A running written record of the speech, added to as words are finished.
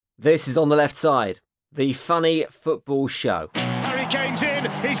This is On the Left Side, the funny football show. Harry Kane's in,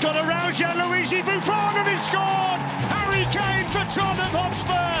 he's got around Gianluigi Buffon and he's scored! Harry Kane for Tottenham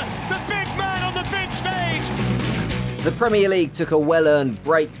Hotspur, the big man on the big stage! The Premier League took a well-earned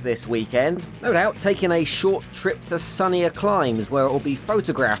break this weekend, no doubt taking a short trip to sunnier climes where it will be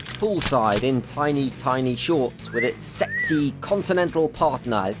photographed poolside in tiny shorts with its sexy continental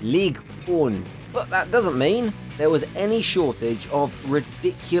partner, Ligue 1. But that doesn't mean there was any shortage of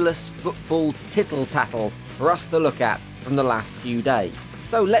ridiculous football tittle-tattle for us to look at from the last few days.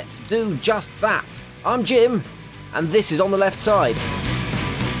 So let's do just that. I'm Jim, and this is On the Left Side.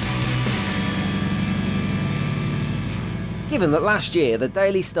 Given that last year the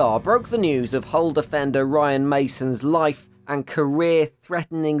Daily Star broke the news of Hull defender Ryan Mason's life and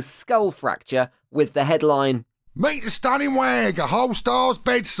career-threatening skull fracture with the headline, "Meet the stunning wag at Hull Star's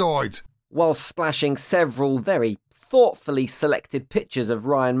bedside," while splashing several very thoughtfully selected pictures of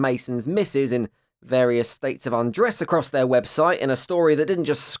Ryan Mason's missus in various states of undress across their website in a story that didn't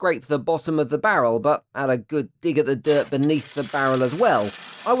just scrape the bottom of the barrel but had a good dig at the dirt beneath the barrel as well,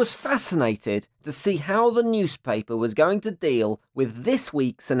 I was fascinated to see how the newspaper was going to deal with this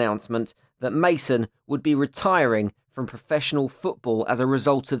week's announcement that Mason would be retiring from professional football as a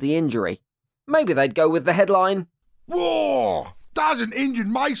result of the injury. Maybe they'd go with the headline, "Whoa! Doesn't injured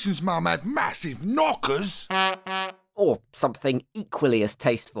Mason's mum have massive knockers?" Or something equally as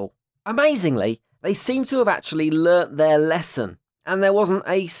tasteful. Amazingly, they seem to have actually learnt their lesson, and there wasn't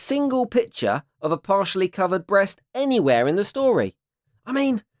a single picture of a partially covered breast anywhere in the story. I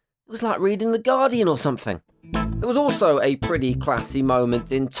mean, it was like reading The Guardian or something. There was also a pretty classy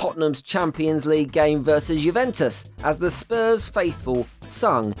moment in Tottenham's Champions League game versus Juventus as the Spurs faithful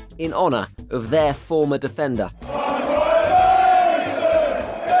sung in honour of their former defender.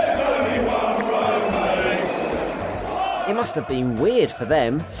 It must have been weird for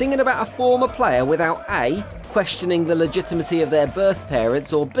them, singing about a former player without A, questioning the legitimacy of their birth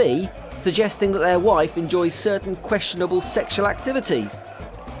parents, or B, suggesting that their wife enjoys certain questionable sexual activities.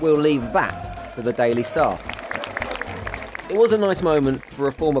 We'll leave that to the Daily Star. It was a nice moment for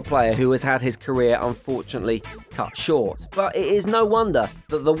a former player who has had his career unfortunately cut short, but it is no wonder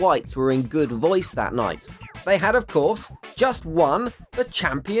that the Whites were in good voice that night. They had, of course, just won the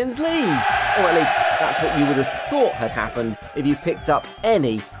Champions League. Or at least that's what you would have thought had happened if you picked up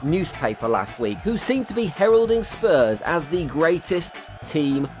any newspaper last week, who seemed to be heralding Spurs as the greatest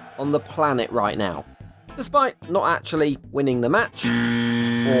team on the planet right now. Despite not actually winning the match,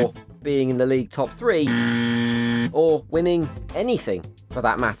 or being in the league top 3, or winning anything for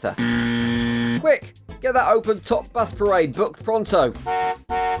that matter. Quick, get that open top bus parade booked pronto.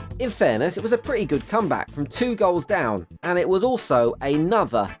 In fairness, it was a pretty good comeback from 2 goals down, and it was also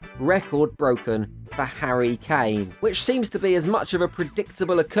another record broken for Harry Kane, which seems to be as much of a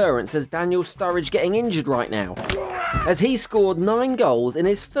predictable occurrence as Daniel Sturridge getting injured right now, as he scored 9 goals in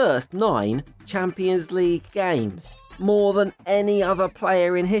his first 9 Champions League games, more than any other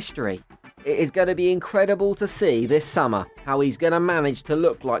player in history. It is going to be incredible to see this summer how he's going to manage to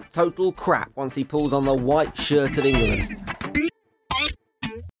look like total crap once he pulls on the white shirt of England.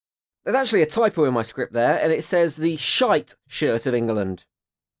 There's actually a typo in my script there, and it says the shite shirt of England.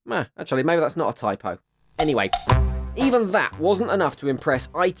 Actually, maybe that's not a typo. Anyway, even that wasn't enough to impress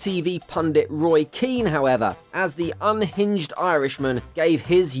ITV pundit Roy Keane, however, as the unhinged Irishman gave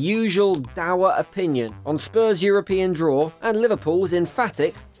his usual dour opinion on Spurs' European draw and Liverpool's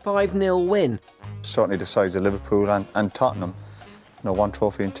emphatic 5-0 win. Certainly the size of Liverpool and Tottenham. One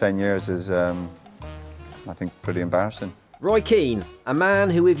trophy in 10 years is, I think, pretty embarrassing. Roy Keane, a man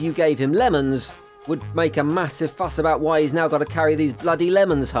who, if you gave him lemons, would make a massive fuss about why he's now got to carry these bloody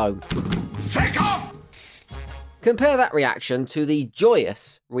lemons home. Take off! Compare that reaction to the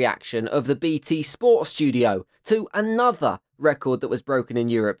joyous reaction of the BT Sports studio to another record that was broken in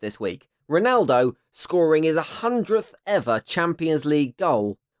Europe this week. Ronaldo scoring his 100th ever Champions League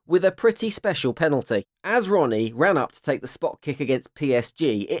goal with a pretty special penalty. As Ronnie ran up to take the spot kick against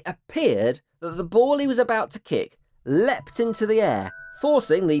PSG, it appeared that the ball he was about to kick leapt into the air,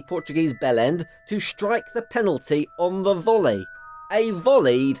 forcing the Portuguese bellend to strike the penalty on the volley. A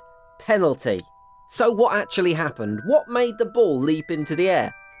volleyed penalty. So what actually happened? What made the ball leap into the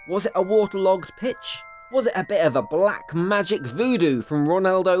air? Was it a waterlogged pitch? Was it a bit of a black magic voodoo from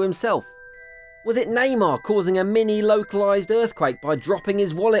Ronaldo himself? Was it Neymar causing a mini localised earthquake by dropping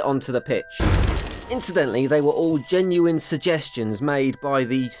his wallet onto the pitch? Incidentally, they were all genuine suggestions made by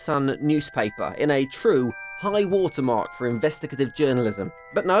the Sun newspaper in a true high watermark for investigative journalism.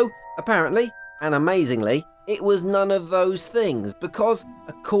 But no, apparently, and amazingly, it was none of those things because,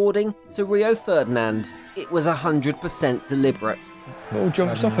 according to Rio Ferdinand, it was 100% deliberate. Ball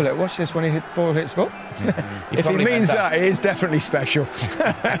jumps up a little. Watch this when ball hits foot. If he means that, it is definitely special.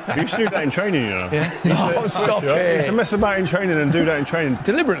 You used to do that in training, you know. Yeah. Stop it. He used to mess about in training and do that in training.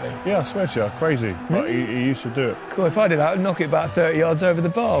 Deliberately? Yeah, I swear to you, crazy. But he used to do it. Cool, if I did that, I'd knock it about 30 yards over the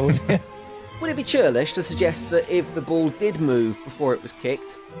bar, wouldn't you? Would it be churlish to suggest that if the ball did move before it was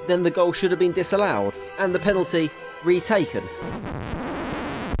kicked, then the goal should have been disallowed and the penalty retaken?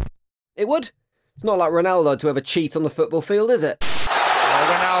 It would. It's not like Ronaldo to ever cheat on the football field, is it?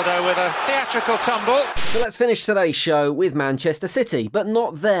 Ronaldo with a theatrical tumble. So let's finish today's show with Manchester City, but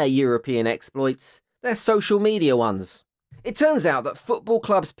not their European exploits, their social media ones. It turns out that football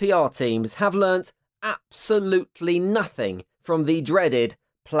clubs' PR teams have learnt absolutely nothing from the dreaded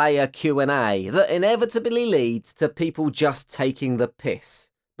player Q&A that inevitably leads to people just taking the piss,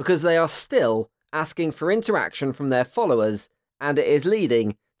 because they are still asking for interaction from their followers, and it is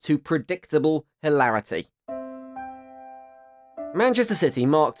leading to predictable hilarity. Manchester City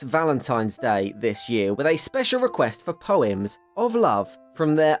marked Valentine's Day this year with a special request for poems of love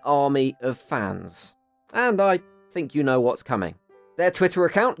from their army of fans. And I think you know what's coming. Their Twitter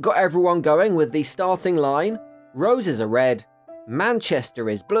account got everyone going with the starting line, "Roses are red, Manchester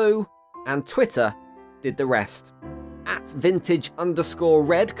is blue," and Twitter did the rest.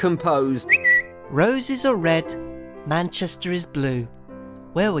 @vintage_red composed, "Roses are red, Manchester is blue.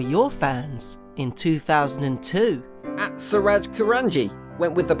 Where were your fans in 2002? @Suraj Karanji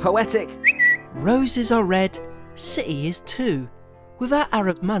went with the poetic, "Roses are red, City is too. Without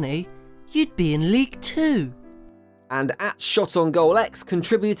Arab money, you'd be in League 2. And @ShotOnGoalX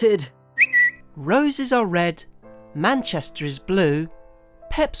contributed, "Roses are red, Manchester is blue.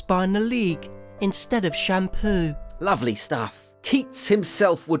 Pep's buying the league instead of shampoo." Lovely stuff. Keats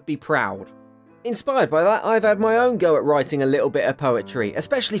himself would be proud. Inspired by that, I've had my own go at writing a little bit of poetry,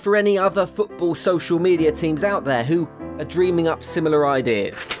 especially for any other football social media teams out there who are dreaming up similar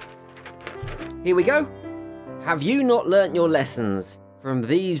ideas. Here we go. Have you not learnt your lessons from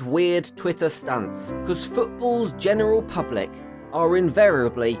these weird Twitter stunts? Because football's general public are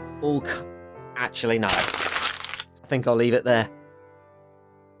invariably all... Actually, no. I think I'll leave it there.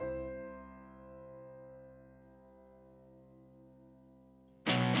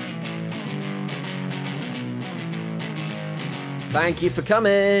 Thank you for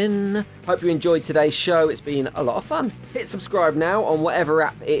coming. Hope you enjoyed today's show. It's been a lot of fun. Hit subscribe now on whatever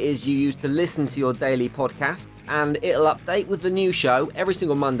app it is you use to listen to your daily podcasts, and it'll update with the new show every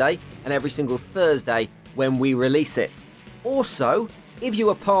single Monday and every single Thursday when we release it. Also, if you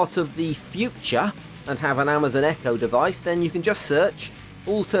are part of the future and have an Amazon Echo device, then you can just search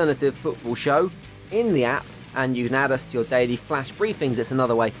Alternative Football Show in the app and you can add us to your daily flash briefings. It's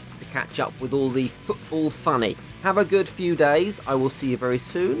another way to catch up with all the football funny. Have a good few days. I will see you very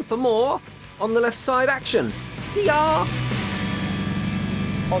soon for more On the Left Side action. See ya!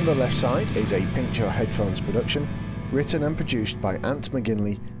 On the Left Side is a Picture Headphones production, written and produced by Ant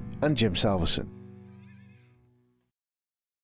McGinley and Jim Salverson.